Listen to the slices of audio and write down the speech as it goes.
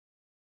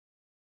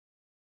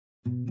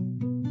เ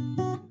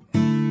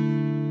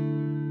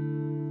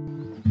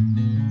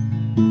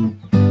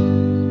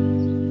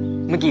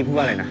มื่อกี้พูด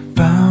ว่าอะไรนะ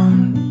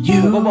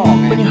กูก็บอก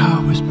ไงว่า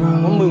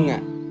มึงอ่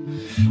ะ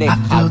เด็กขา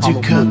ดความอบ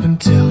อุ่น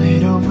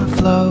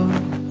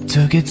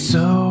Took it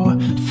so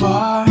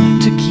far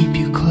to keep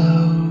you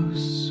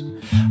close.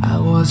 I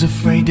was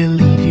afraid to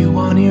leave you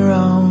on your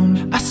own.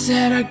 I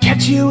said I'd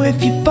catch you if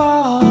you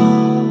fall,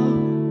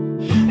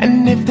 and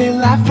if they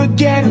laugh,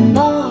 forget them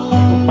all.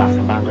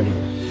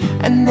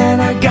 And then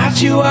I got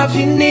you off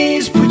your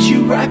knees, put you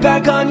right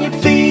back on your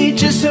feet,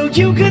 just so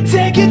you could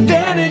take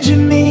advantage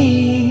of me.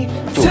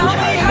 Tell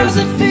me how's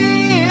it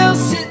feel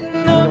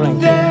sitting up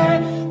there,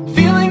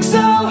 feeling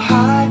so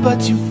high but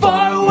too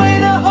far away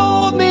to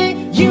hold me.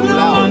 You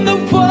know I'm the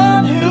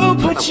one who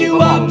put you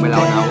up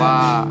there.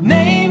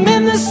 Name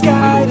in the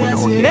sky,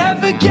 does it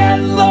ever get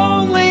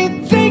lonely?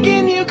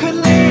 Thinking you could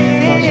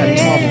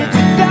live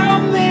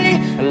without me,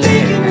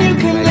 thinking you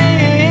could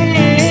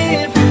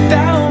live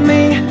without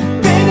me.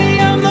 Baby,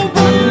 I'm the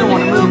one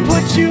who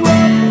put you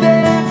up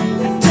there.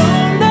 I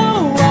don't know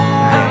why,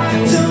 I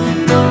don't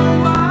know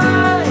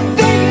why.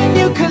 Thinking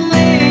you could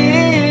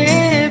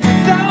live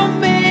without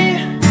me,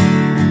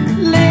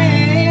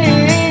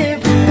 live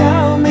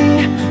without me.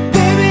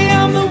 Baby,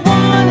 I'm the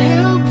one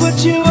who put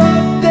you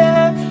up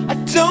there. I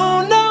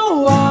don't know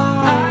why,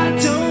 I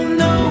don't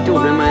know จูบ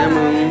ได้ไหม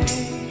มึง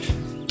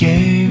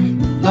Gave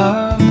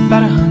love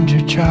about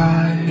 100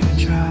 tries,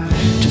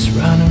 just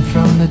running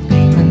from the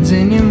demons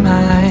in your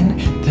mind.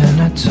 Then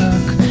I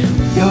took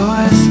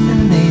yours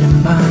and made them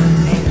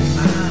mine.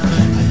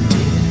 I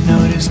didn't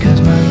notice cause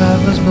my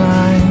love was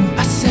blind.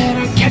 I said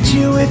I'd catch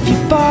you if you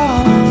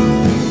fall,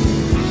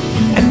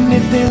 and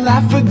if they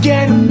laugh,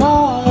 forget them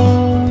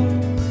all.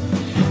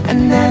 And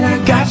then I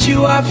got you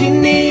off your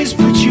knees,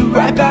 put you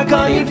right back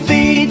on your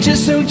feet,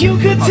 just so you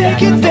could take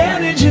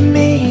advantage of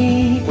me.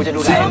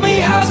 Tell me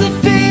how's it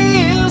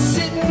feel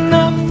sitting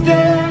up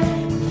there,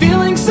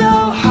 feeling so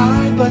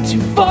high but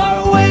too far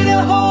away to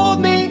hold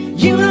me.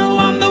 You know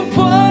I'm the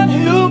one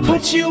who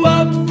put you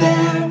up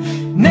there.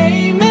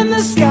 Name in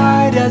the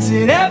sky, does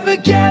it ever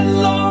get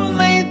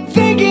lonely?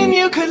 Thinking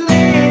you could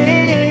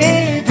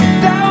live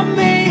without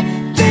me,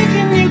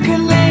 thinking you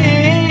could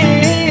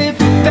live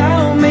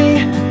without me.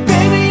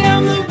 Baby,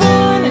 I'm the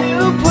one who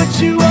put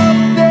you up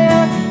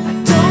there. I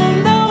don't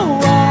know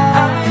why,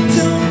 I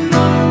don't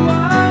know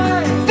why.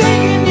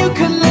 Thinking you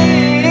could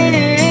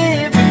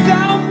live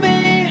without me,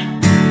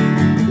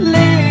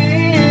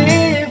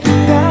 live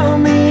without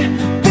me.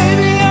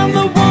 Baby, I'm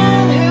the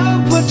one who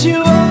put you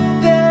up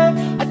there.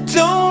 I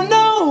don't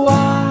know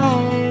why,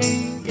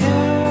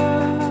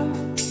 yeah.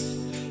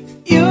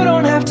 You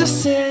don't have to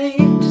say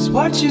just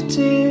what you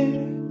did.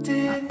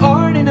 I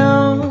already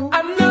know.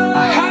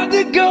 I had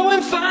to go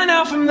and find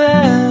out from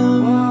them.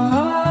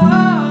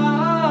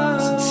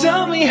 So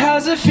tell me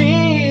how's it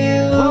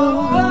feel?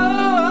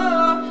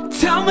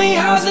 Tell me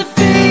how's it feel?